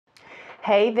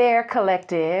Hey there,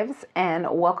 collectives, and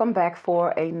welcome back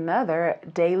for another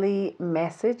daily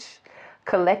message,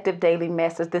 collective daily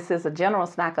message. This is a general,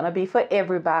 it's not going to be for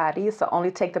everybody, so only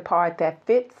take the part that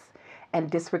fits and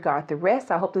disregard the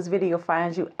rest. I hope this video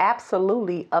finds you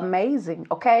absolutely amazing,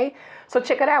 okay? So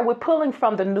check it out. We're pulling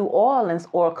from the New Orleans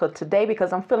Oracle today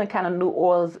because I'm feeling kind of New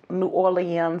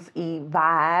Orleans-y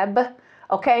vibe,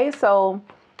 okay? So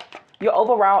your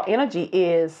overall energy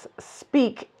is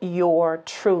speak your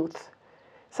truth.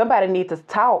 Somebody needs to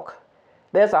talk.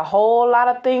 There's a whole lot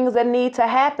of things that need to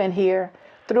happen here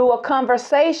through a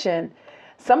conversation.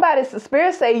 Somebody's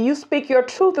spirit say you speak your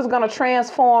truth is going to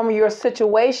transform your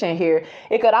situation here.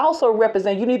 It could also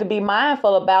represent you need to be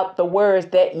mindful about the words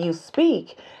that you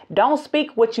speak. Don't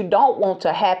speak what you don't want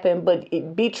to happen, but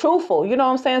be truthful. You know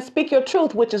what I'm saying? Speak your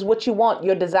truth, which is what you want,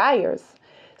 your desires.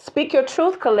 Speak your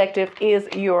truth, collective, is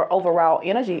your overall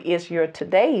energy, is your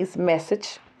today's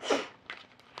message.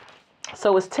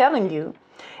 So it's telling you,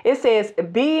 it says,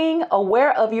 being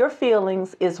aware of your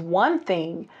feelings is one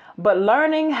thing, but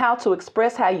learning how to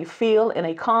express how you feel in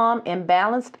a calm and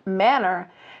balanced manner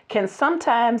can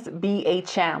sometimes be a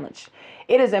challenge.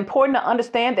 It is important to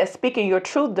understand that speaking your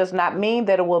truth does not mean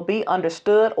that it will be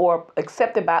understood or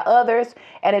accepted by others,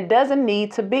 and it doesn't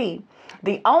need to be.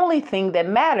 The only thing that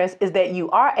matters is that you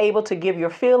are able to give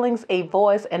your feelings a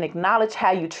voice and acknowledge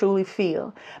how you truly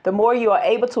feel. The more you are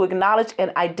able to acknowledge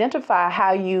and identify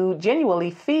how you genuinely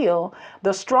feel,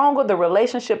 the stronger the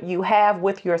relationship you have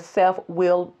with yourself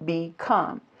will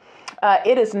become.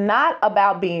 It is not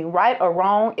about being right or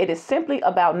wrong. It is simply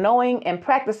about knowing and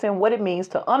practicing what it means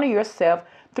to honor yourself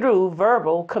through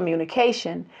verbal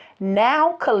communication.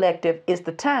 Now, collective, is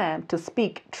the time to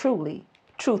speak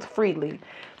truth freely.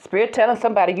 Spirit telling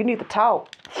somebody you need to talk.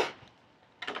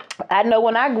 I know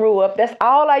when I grew up, that's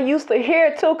all I used to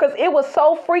hear too, because it was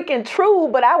so freaking true,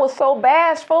 but I was so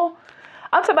bashful.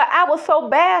 I'm talking about I was so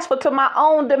bashful to my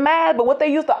own demise, but what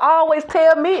they used to always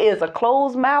tell me is a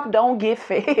closed mouth don't get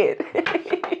fed.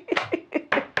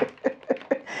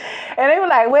 And they were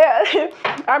like, well,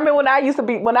 I remember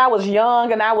when I was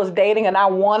young and I was dating and I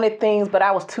wanted things, but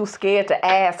I was too scared to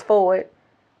ask for it.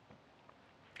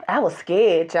 I was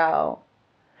scared, y'all.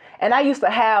 And I used to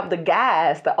have the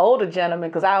guys, the older gentlemen,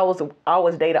 because I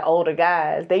always dated older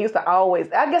guys. They used to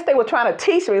always, I guess they were trying to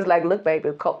teach me. It's like, look,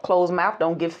 baby, closed mouth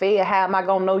don't get fed. How am I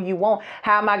going to know you won't?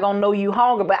 How am I going to know you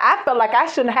hungry? But I felt like I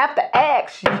shouldn't have to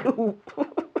ask you.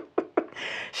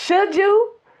 Should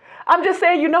you? I'm just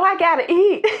saying, I got to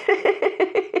eat.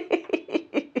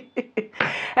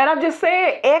 And I'm just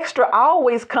saying, extra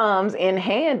always comes in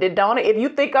handy, don't it? If you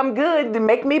think I'm good, then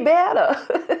make me better.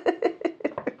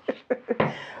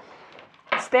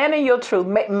 Stand in your truth.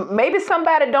 Maybe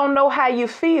somebody don't know how you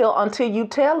feel until you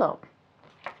tell them.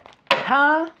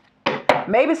 Huh?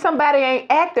 Maybe somebody ain't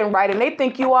acting right and they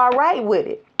think you all right with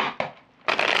it.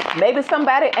 Maybe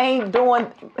somebody ain't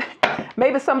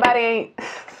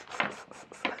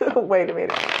wait a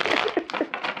minute.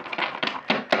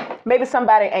 Maybe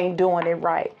somebody ain't doing it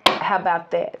right. How about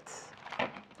that?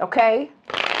 Okay?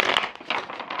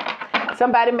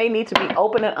 Somebody may need to be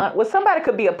open and well, somebody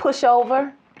could be a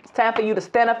pushover. It's time for you to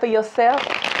stand up for yourself.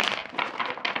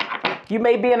 You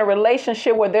may be in a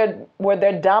relationship where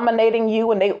they're dominating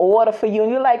you and they order for you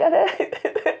and you're like,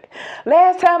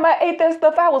 last time I ate that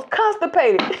stuff, I was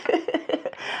constipated.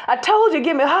 I told you,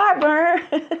 give me heartburn.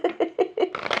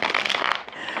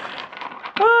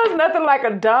 Oh, it's nothing like a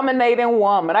dominating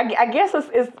woman. I guess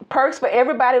it's perks for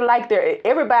everybody. Like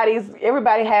everybody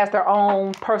has their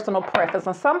own personal preference,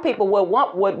 and some people will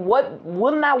want what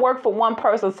will not work for one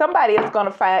person. Somebody is going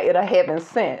to find it a heaven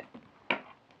sent.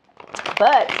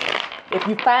 But if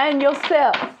you find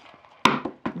yourself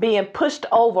being pushed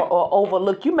over or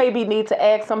overlooked, you maybe need to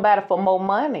ask somebody for more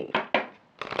money.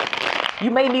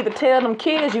 You may need to tell them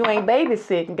kids you ain't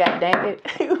babysitting, god dang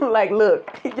it. Like, look,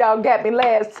 y'all got me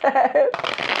last time.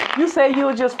 You say you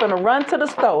were just finna run to the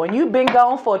store and you've been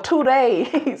gone for 2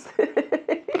 days.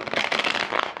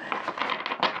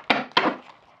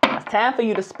 It's time for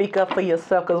you to speak up for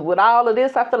yourself, because with all of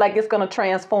this, I feel like it's going to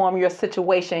transform your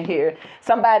situation here.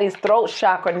 Somebody's throat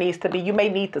chakra needs to be, you may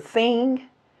need to sing.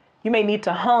 You may need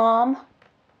to hum.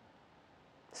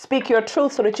 Speak your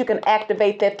truth so that you can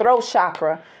activate that throat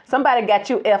chakra. Somebody got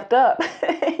you effed up.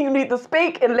 You need to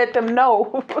speak and let them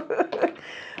know.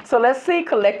 So let's see,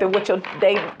 collective, what your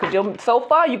day, because so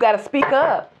far you got to speak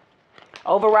up.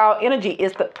 Overall energy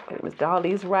is is all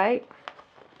these right?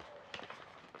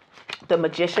 The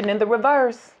Magician in the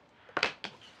reverse.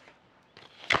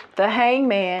 The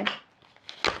Hangman.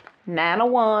 9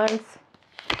 of Wands.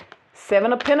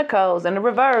 7 of Pentacles in the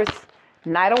reverse.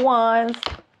 Knight of Wands.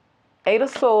 8 of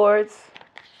Swords.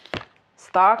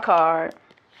 Star card.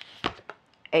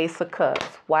 Ace of Cups.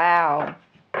 Wow.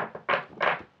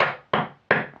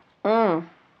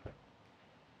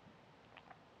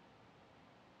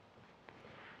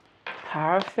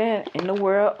 Hierophant in the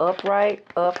world, upright,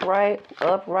 upright,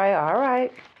 upright. All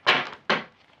right.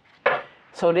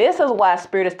 So this is why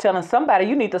Spirit is telling somebody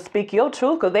you need to speak your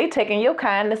truth, because they taking your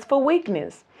kindness for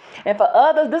weakness. And for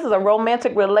others, this is a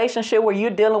romantic relationship where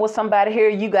you're dealing with somebody here.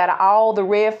 You got all the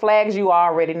red flags. You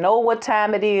already know what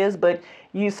time it is, but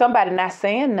somebody not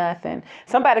saying nothing.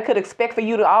 Somebody could expect for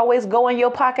you to always go in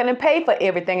your pocket and pay for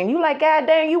everything. And you like, God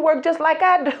dang, you work just like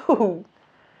I do.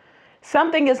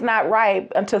 Something is not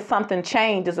right until something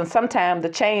changes. And sometimes the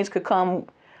change could come.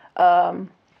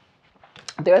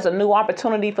 There's a new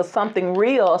opportunity for something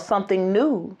real or something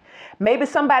new. Maybe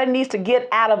somebody needs to get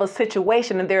out of a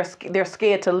situation and they're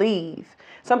scared to leave.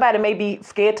 Somebody may be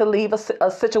scared to leave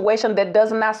a situation that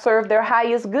does not serve their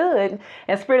highest good.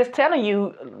 And Spirit is telling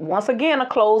you, once again, a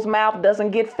closed mouth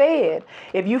doesn't get fed.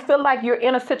 If you feel like you're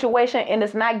in a situation and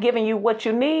it's not giving you what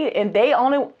you need and they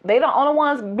the only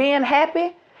ones being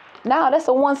happy, no, that's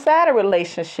a one-sided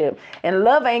relationship. And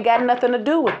love ain't got nothing to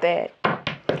do with that.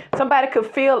 Somebody could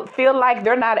feel like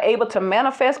they're not able to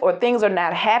manifest or things are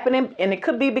not happening. And it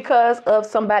could be because of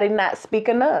somebody not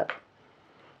speaking up.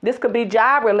 This could be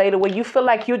job related where you feel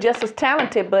like you're just as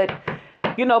talented, but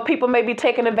people may be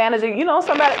taking advantage of,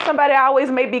 somebody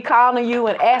always may be calling you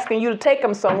and asking you to take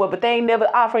them somewhere, but they ain't never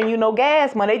offering you no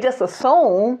gas money. They just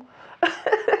assume.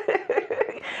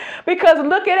 Because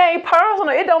look, it ain't personal.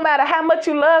 It don't matter how much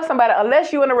you love somebody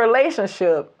unless you're in a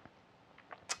relationship.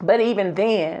 But even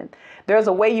then, there's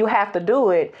a way you have to do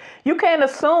it. You can't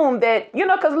assume that,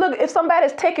 because look, if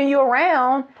somebody's taking you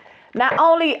around, not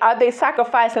only are they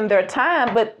sacrificing their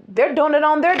time, but they're doing it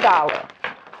on their dollar.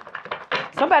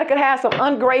 Somebody could have some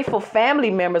ungrateful family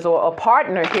members or a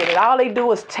partner here that all they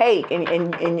do is take.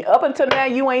 And up until now,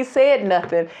 you ain't said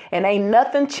nothing. And ain't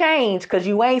nothing changed because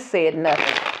you ain't said nothing.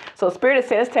 So Spirit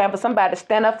says it's time for somebody to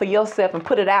stand up for yourself and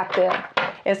put it out there.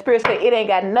 And Spirit said it ain't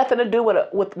got nothing to do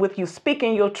with you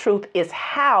speaking your truth. It's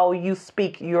how you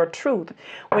speak your truth.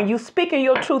 When you speak in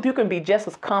your truth, you can be just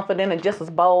as confident and just as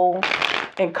bold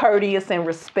and courteous and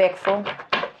respectful.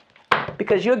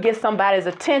 Because you'll get somebody's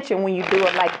attention when you do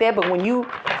it like that. But when you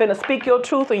finna speak your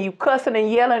truth and you cussing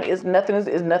and yelling,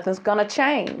 nothing's gonna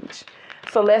change.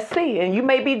 So let's see. And you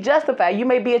may be justified. You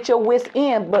may be at your wit's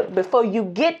end. But before you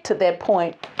get to that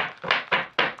point,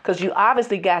 because you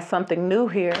obviously got something new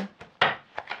here.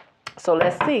 So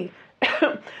let's see.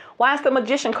 Why is the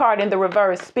Magician card in the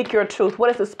reverse? Speak your truth. What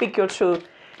is the speak your truth?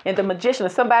 And the Magician,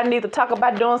 if somebody needs to talk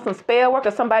about doing some spell work,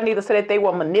 or somebody needs to say that they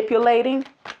were manipulating.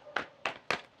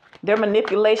 Their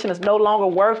manipulation is no longer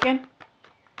working.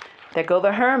 There go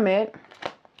the Hermit.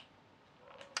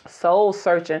 Soul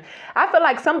searching. I feel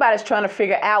like somebody's trying to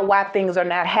figure out why things are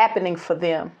not happening for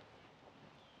them.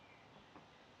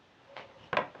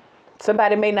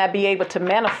 Somebody may not be able to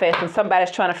manifest, and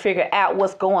somebody's trying to figure out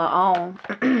what's going on.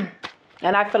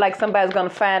 And I feel like somebody's going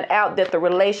to find out that the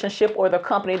relationship or the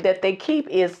company that they keep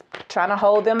is trying to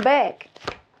hold them back.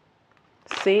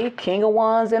 See, King of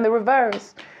Wands in the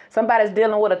reverse. Somebody's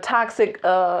dealing with a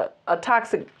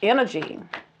toxic energy.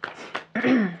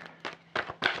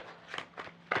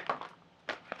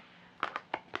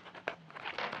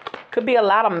 Could be a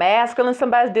lot of masculines.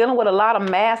 Somebody's dealing with a lot of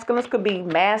masculines. Could be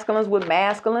masculines with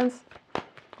masculines.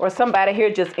 Or somebody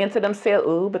here just into themselves.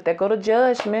 Ooh, but they go to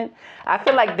Judgment. I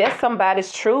feel like that's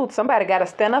somebody's truth. Somebody got to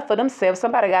stand up for themselves.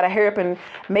 Somebody got to hurry up and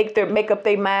make up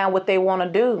their mind what they want to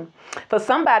do. For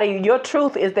somebody, your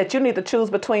truth is that you need to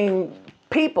choose between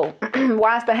people.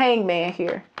 Why is the Hangman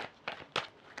here?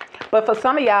 But for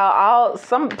some of y'all,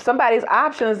 somebody's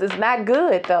options is not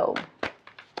good though.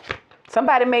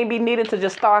 Somebody may be needed to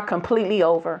just start completely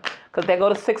over. Because they go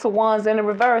to Six of Wands in the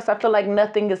reverse. I feel like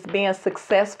nothing is being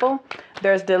successful.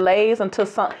 There's delays until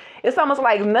it's almost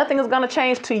like nothing is going to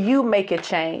change till you make it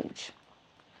change.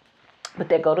 But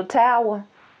they go to Tower.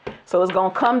 So it's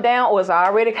going to come down, or it's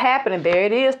already happening. There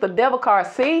it is, the Devil card.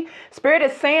 See, Spirit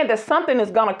is saying that something is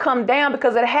going to come down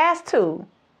because it has to.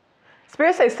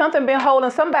 Spirit says something been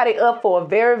holding somebody up for a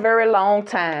very, very long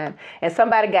time. And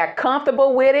somebody got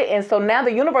comfortable with it. And so now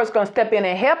the universe is going to step in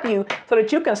and help you so that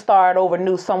you can start over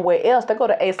new somewhere else. They go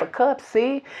to Ace of Cups,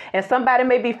 see? And somebody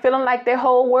may be feeling like their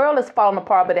whole world is falling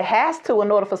apart, but it has to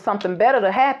in order for something better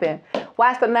to happen.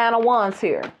 Why is the Nine of Wands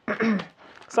here?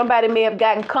 Somebody may have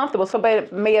gotten comfortable. Somebody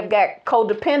may have got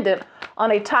codependent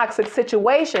on a toxic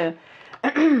situation.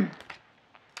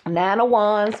 Nine of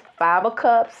Wands, Five of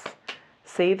Cups.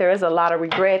 See, there is a lot of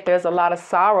regret. There's a lot of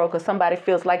sorrow because somebody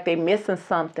feels like they're missing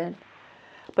something.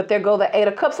 But there go the Eight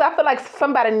of Cups. So I feel like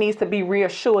somebody needs to be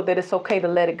reassured that it's okay to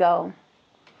let it go.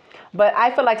 But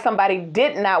I feel like somebody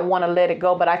did not want to let it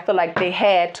go, but I feel like they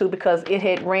had to because it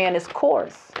had ran its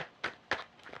course.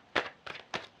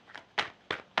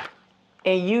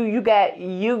 And you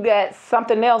got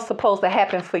something else supposed to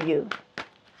happen for you.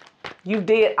 You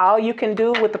did all you can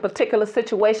do with the particular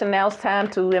situation. Now it's time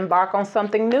to embark on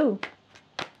something new.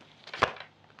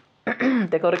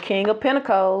 They go to King of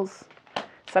Pentacles.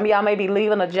 Some of y'all may be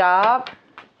leaving a job.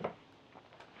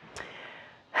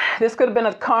 This could have been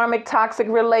a karmic toxic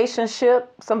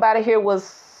relationship. Somebody here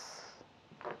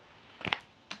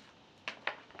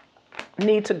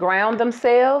need to ground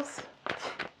themselves.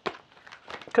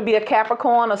 Could be a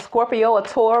Capricorn, a Scorpio, a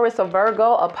Taurus, a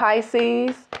Virgo, a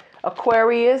Pisces,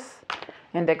 Aquarius.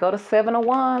 And they go to Seven of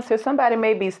Wands. Here, somebody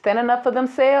may be standing up for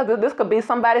themselves. This could be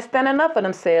somebody standing up for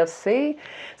themselves. See?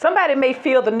 Somebody may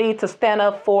feel the need to stand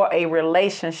up for a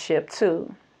relationship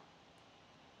too.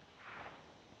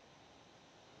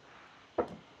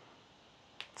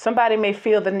 Somebody may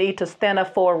feel the need to stand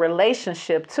up for a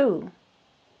relationship too.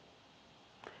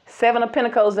 Seven of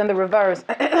Pentacles in the reverse.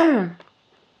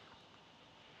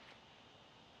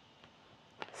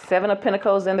 Seven of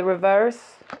Pentacles in the reverse.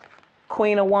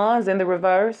 Queen of Wands in the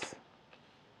reverse.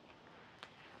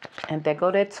 And there go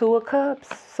that Two of Cups.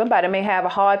 Somebody may have a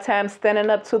hard time standing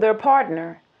up to their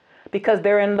partner because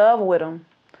they're in love with them.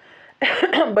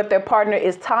 But their partner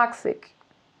is toxic.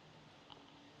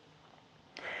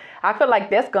 I feel like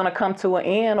that's going to come to an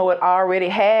end, or it already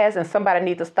has, and somebody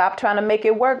needs to stop trying to make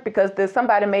it work because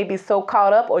somebody may be so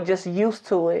caught up or just used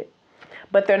to it.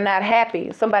 But they're not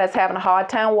happy. Somebody's having a hard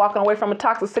time walking away from a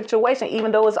toxic situation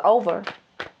even though it's over.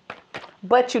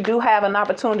 But you do have an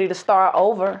opportunity to start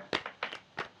over.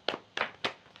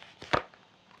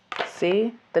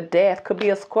 See, the Death could be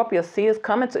a Scorpio. See, it's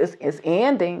coming to, it's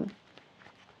ending.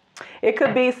 It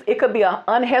could be an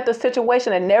unhealthy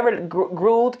situation that never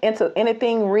grew into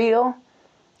anything real.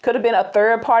 Could have been a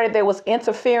third party that was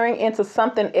interfering into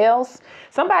something else.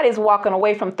 Somebody's walking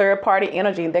away from third party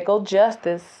energy. There go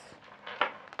Justice.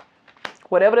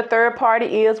 Whatever the third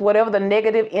party is, whatever the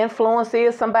negative influence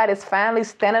is, somebody's finally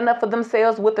standing up for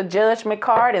themselves with the Judgment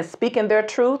card and speaking their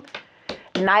truth.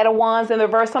 Knight of Wands in the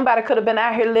reverse. Somebody could have been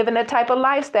out here living that type of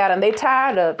lifestyle and they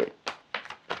tired of it.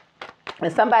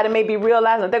 And somebody may be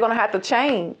realizing they're going to have to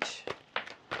change.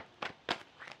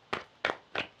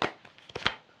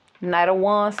 Knight of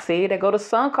Wands. See, they go to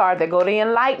Sun card. They go to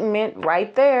Enlightenment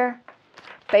right there.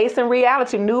 Facing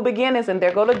reality, new beginnings. And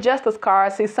there go to Justice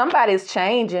card. See, somebody's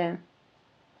changing.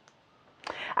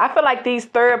 I feel like these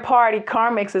third-party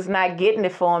karmics is not getting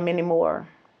it for them anymore.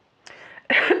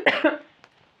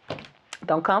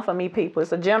 Don't come for me, people.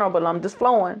 It's a general, but I'm just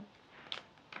flowing.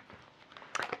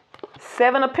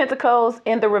 Seven of Pentacles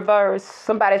in the reverse.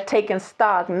 Somebody's taking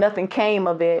stock. Nothing came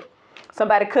of it.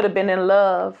 Somebody could have been in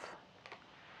love.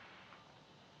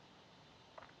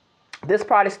 This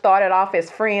party started off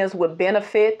as friends with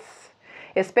benefits,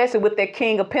 especially with their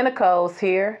King of Pentacles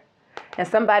here. And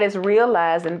somebody's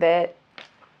realizing that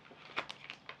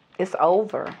it's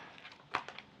over.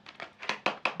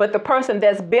 But the person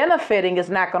that's benefiting is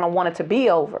not going to want it to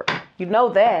be over. You know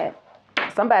that.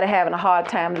 Somebody having a hard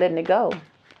time letting it go.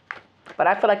 But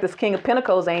I feel like this King of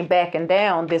Pentacles ain't backing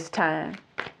down this time.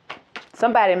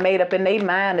 Somebody made up in their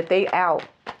mind that they out.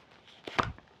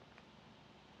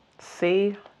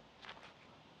 See?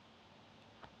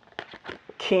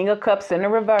 King of Cups in the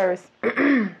reverse.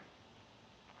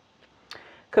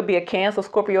 Could be a Cancer,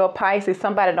 Scorpio, or Pisces.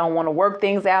 Somebody don't want to work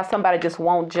things out. Somebody just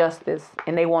want justice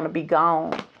and they want to be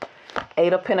gone.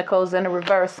 Eight of Pentacles in the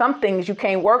reverse. Some things you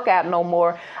can't work out no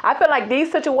more. I feel like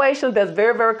these situations that's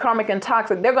very, very karmic and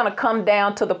toxic, they're going to come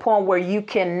down to the point where you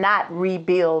cannot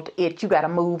rebuild it. You got to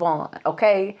move on,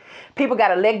 okay? People got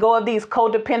to let go of these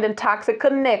codependent toxic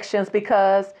connections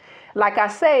because, like I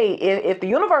say, if the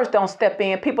universe don't step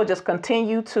in, people just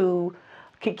continue to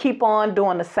keep on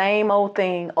doing the same old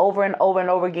thing over and over and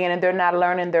over again, and they're not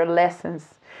learning their lessons.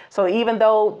 So even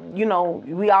though, you know,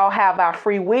 we all have our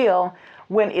free will,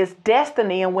 when it's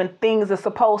destiny and when things are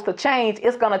supposed to change,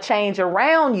 it's going to change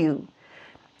around you.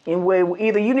 And where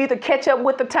either you need to catch up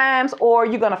with the times, or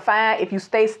you're going to find if you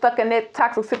stay stuck in that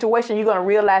toxic situation, you're going to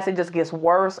realize it just gets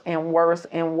worse and worse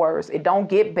and worse. It don't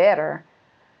get better.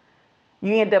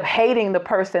 You end up hating the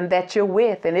person that you're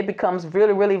with, and it becomes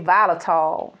really, really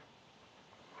volatile.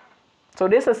 So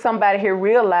this is somebody here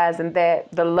realizing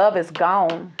that the love is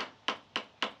gone.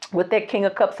 With that King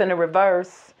of Cups in the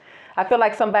reverse, I feel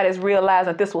like somebody's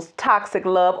realizing this was toxic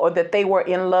love, or that they were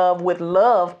in love with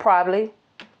love probably.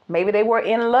 Maybe they were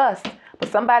in lust. But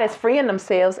somebody's freeing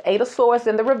themselves. Eight of Swords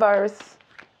in the reverse.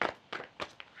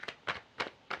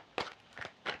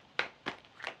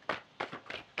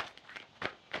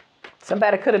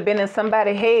 Somebody could have been in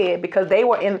somebody's head because they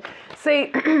were in.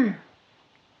 See,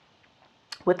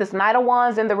 with this Knight of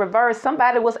Wands in the reverse,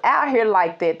 somebody was out here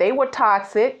like that. They were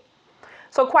toxic.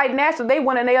 So quite naturally, they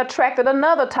went and they attracted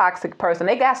another toxic person.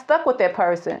 They got stuck with that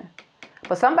person.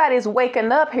 But somebody is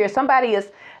waking up here. Somebody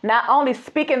is not only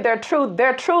speaking their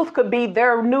truth could be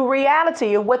their new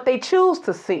reality of what they choose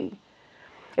to see.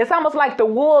 It's almost like the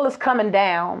wool is coming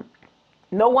down.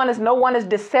 No one is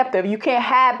deceptive. You can't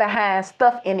hide behind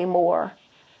stuff anymore.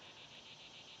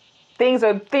 Things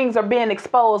are being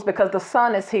exposed because the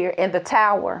sun is here in the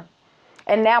tower.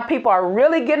 And now people are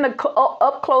really getting a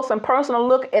up close and personal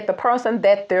look at the person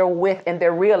that they're with, and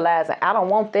they're realizing, I don't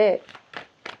want that.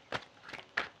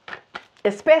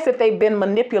 Especially if they've been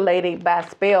manipulated by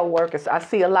spell workers. I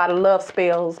see a lot of love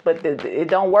spells, but it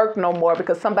don't work no more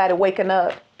because somebody waking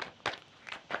up.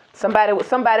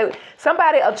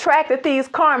 Somebody attracted these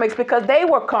karmics because they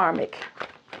were karmic.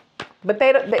 But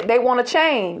they want to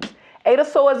change. 8 of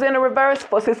Swords in the reverse.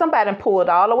 See, somebody pulled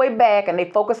all the way back and they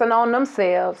focusing on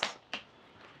themselves.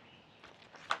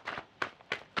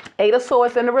 8 of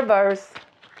Swords in the reverse.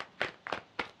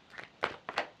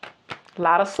 A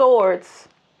lot of swords.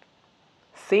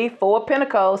 See, 4 of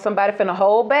Pentacles. Somebody finna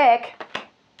hold back.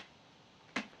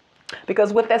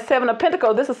 Because with that 7 of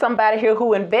Pentacles, this is somebody here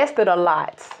who invested a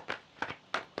lot.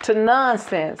 To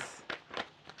nonsense.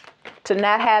 To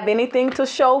not have anything to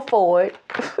show for it.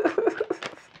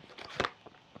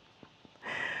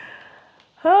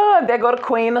 Oh, there go the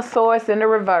Queen of Swords in the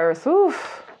reverse.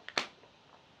 Oof.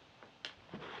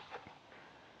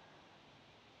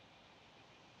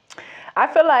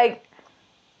 I feel like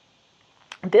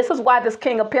this is why this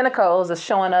King of Pentacles is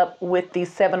showing up with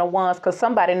these 7 of Wands, because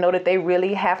somebody know that they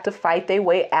really have to fight their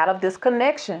way out of this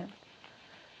connection.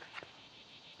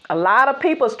 A lot of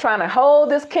people is trying to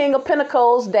hold this King of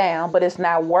Pentacles down, but it's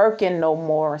not working no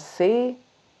more. See?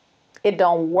 It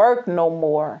don't work no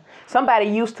more. Somebody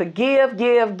used to give,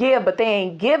 but they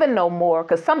ain't giving no more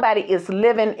because somebody is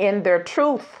living in their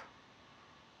truth.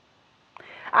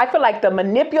 I feel like the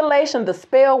manipulation, the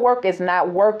spell work is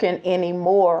not working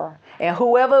anymore. And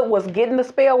whoever was getting the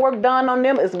spell work done on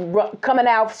them is coming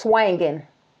out swinging.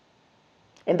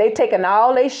 And they taking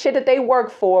all they shit that they work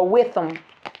for with them.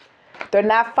 They're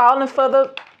not falling for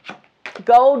the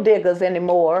gold diggers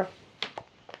anymore.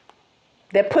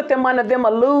 That put them under them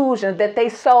illusions that they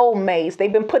soulmates.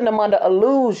 They've been putting them under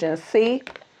illusions, see?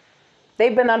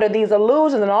 They've been under these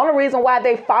illusions. And the only reason why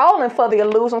they falling for the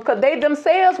illusion because they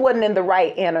themselves wasn't in the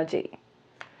right energy.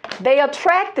 They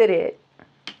attracted it.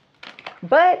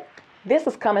 But this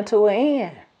is coming to an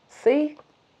end, see?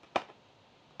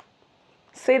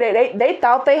 See, they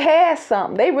thought they had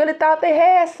something. They really thought they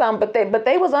had something, but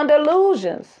they was under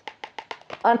illusions.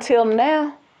 Until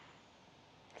now.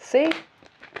 See?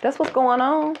 That's what's going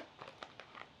on.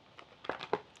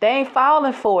 They ain't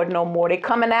falling for it no more. They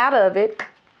coming out of it.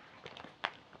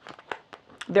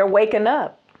 They're waking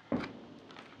up.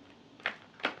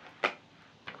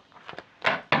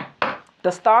 The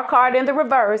Star card in the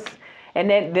reverse. And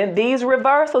then these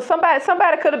reversals.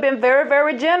 Somebody could have been very,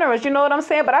 very generous. You know what I'm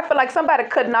saying? But I feel like somebody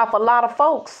cutting off a lot of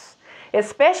folks.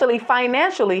 Especially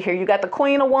financially here. You got the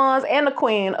Queen of Wands and the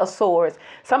Queen of Swords.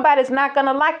 Somebody's not going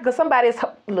to like it because somebody's,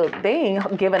 look, they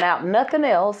ain't giving out nothing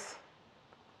else.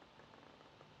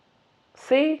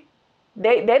 See?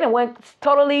 They done went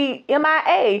totally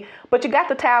MIA. But you got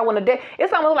the Tower on the deck.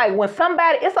 It's almost like these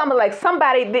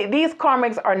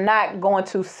karmics are not going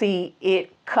to see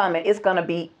it coming. It's going to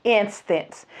be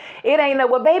instant. It ain't no,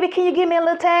 well, baby, can you give me a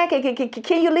little time?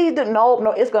 Can you leave?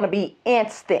 No, it's going to be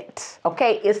instant.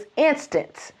 Okay? It's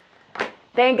instant.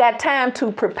 They ain't got time to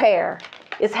prepare.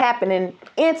 It's happening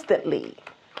instantly.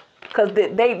 Because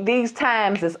these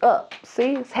times is up.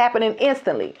 See? It's happening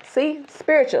instantly. See?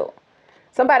 Spiritual.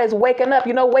 Somebody's waking up.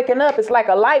 You know, waking up, it's like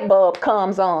a light bulb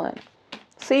comes on.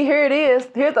 See, here it is.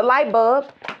 Here's the light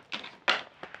bulb.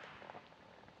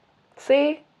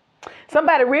 See?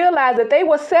 Somebody realized that they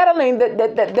were settling,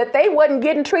 that they wasn't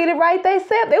getting treated right.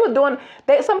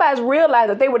 Somebody's realized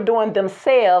that they were doing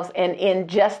themselves an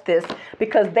injustice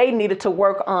because they needed to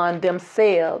work on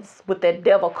themselves with that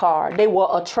Devil card. They were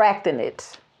attracting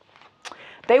it.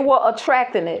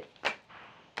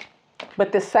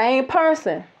 But the same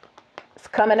person is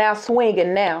coming out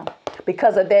swinging now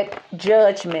because of that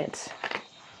judgment.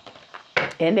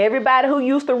 And everybody who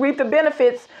used to reap the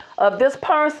benefits of this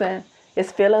person is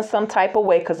feeling some type of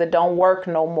way because it don't work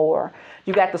no more.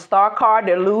 You got the Star card.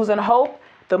 They're losing hope.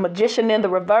 The Magician in the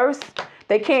reverse.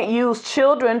 They can't use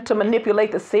children to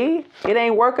manipulate the seed. It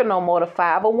ain't working no more. The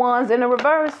 5 of Wands in the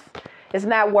reverse. It's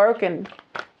not working.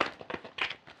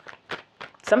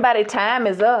 Somebody's time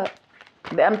is up.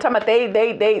 I'm talking about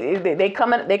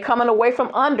they coming away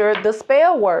from under the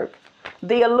spell work,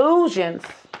 the illusions.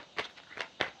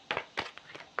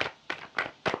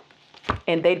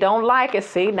 And they don't like it.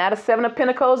 See, now the Seven of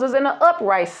Pentacles is in the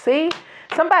upright. See,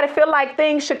 somebody feel like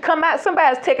things should come out.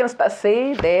 Somebody's taking stuff.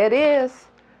 See, there it is.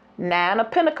 Nine of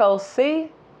Pentacles.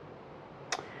 See.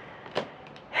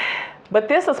 But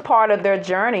this is part of their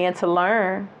journey and to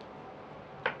learn.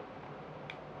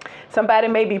 Somebody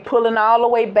may be pulling all the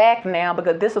way back now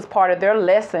because this is part of their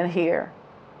lesson here.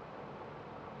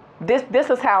 This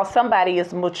is how somebody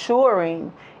is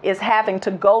maturing, is having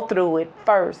to go through it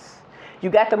first. You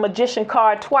got the Magician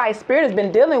card twice. Spirit has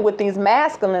been dealing with these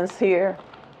masculines here.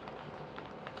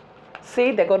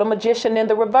 See, there go the Magician in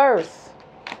the reverse.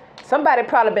 Somebody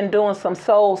probably been doing some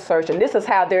soul searching. This is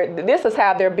how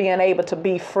they're being able to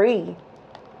be free.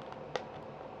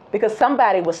 Because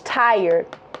somebody was tired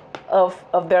of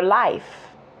their life.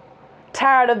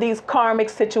 Tired of these karmic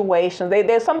situations.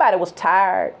 Somebody was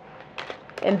tired.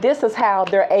 And this is how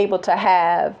they're able to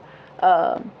have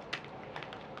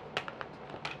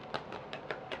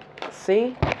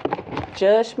see,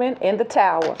 Judgment in the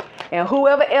Tower. And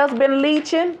whoever else been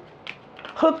leeching,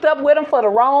 hooked up with them for the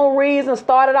wrong reason,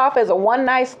 started off as a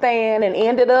one-night stand and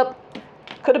ended up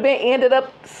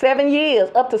 7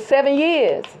 years, up to 7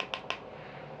 years.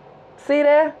 See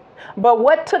there? But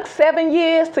what took 7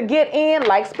 years to get in,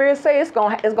 like Spirit says,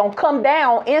 it's gonna come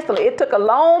down instantly. It took a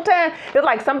long time. It's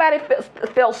like somebody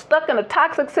felt stuck in a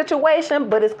toxic situation,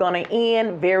 but it's gonna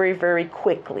end very, very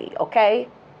quickly, okay?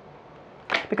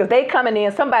 Because they coming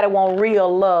in, somebody want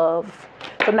real love.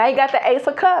 So now you got the Ace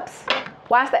of Cups.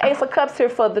 Why is the Ace of Cups here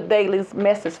for the daily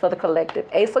message for the collective?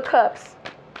 Ace of Cups.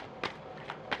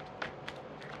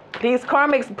 These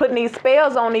karmics putting these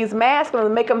spells on these masculines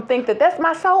and make them think that that's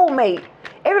my soulmate.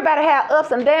 Everybody have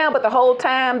ups and downs, but the whole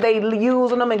time they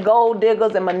using them and gold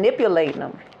diggers and manipulating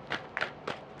them.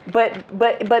 But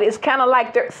it's kind of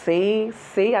like they're, see,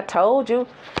 I told you.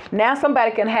 Now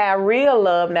somebody can have real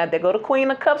love. Now they go to Queen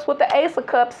of Cups with the Ace of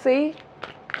Cups, see?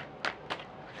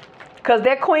 Because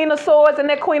that Queen of Swords and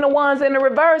that Queen of Wands in the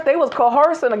reverse, they was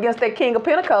coercing against that King of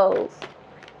Pentacles.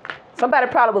 Somebody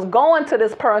probably was going to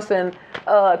this person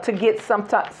to get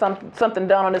something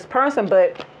done on this person,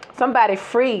 but somebody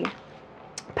free.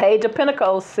 Page of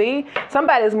Pentacles, see?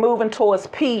 Somebody's moving towards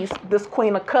peace, this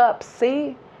Queen of Cups,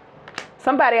 see?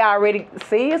 Somebody already,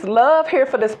 see, it's love here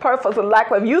for this purpose.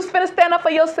 Like if you finna stand up for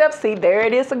yourself, see, there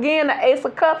it is again, the Ace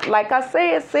of Cups, like I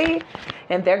said, see?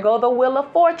 And there go the Wheel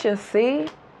of Fortune, see?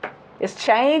 It's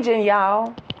changing,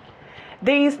 y'all.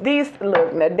 These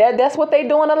look, that's what they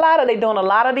doing a lot of. They doing a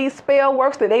lot of these spell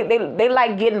works. They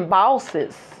like getting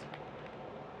bosses.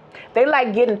 They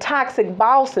like getting toxic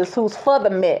bosses who's for the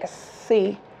mess.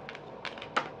 See,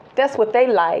 that's what they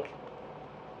like.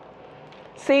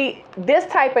 See, this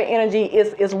type of energy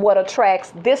is what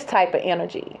attracts this type of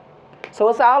energy. So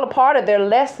it's all a part of their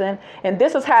lesson, and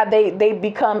this is how they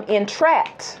become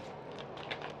entrapped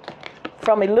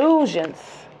from illusions,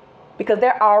 because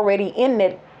they're already in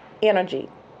that energy.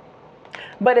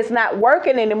 But it's not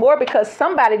working anymore because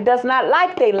somebody does not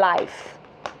like their life.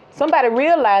 Somebody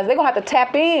realized they're going to have to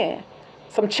tap in.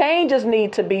 Some changes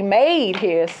need to be made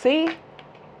here, see?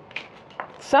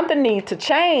 Something needs to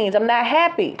change. I'm not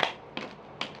happy.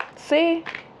 See?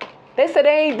 They said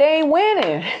they ain't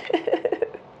winning.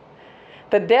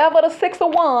 The Devil, the Six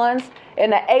of Wands,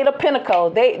 and the Eight of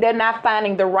Pentacles, they're not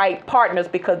finding the right partners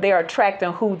because they're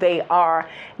attracting who they are.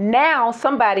 Now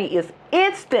somebody is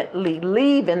instantly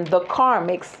leaving the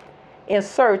karmics in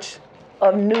search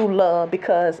of new love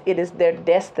because it is their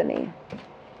destiny.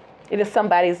 It is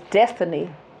somebody's destiny.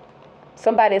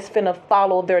 Somebody is finna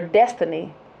follow their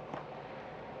destiny.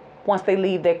 Once they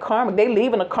leave their karmic, they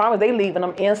leaving the karmic, they leaving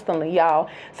them instantly, y'all.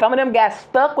 Some of them got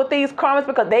stuck with these karmics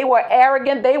because they were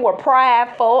arrogant, they were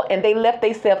prideful, and they left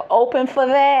themselves open for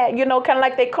that, you know, kind of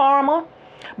like their karma.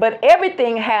 But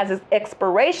everything has its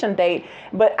expiration date.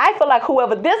 But I feel like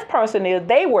whoever this person is,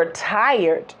 they were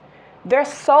tired. Their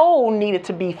soul needed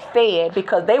to be fed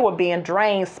because they were being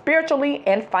drained spiritually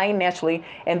and financially,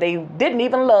 and they didn't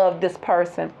even love this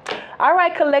person. All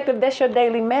right, collective, that's your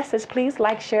daily message. Please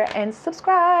like, share, and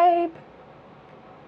subscribe.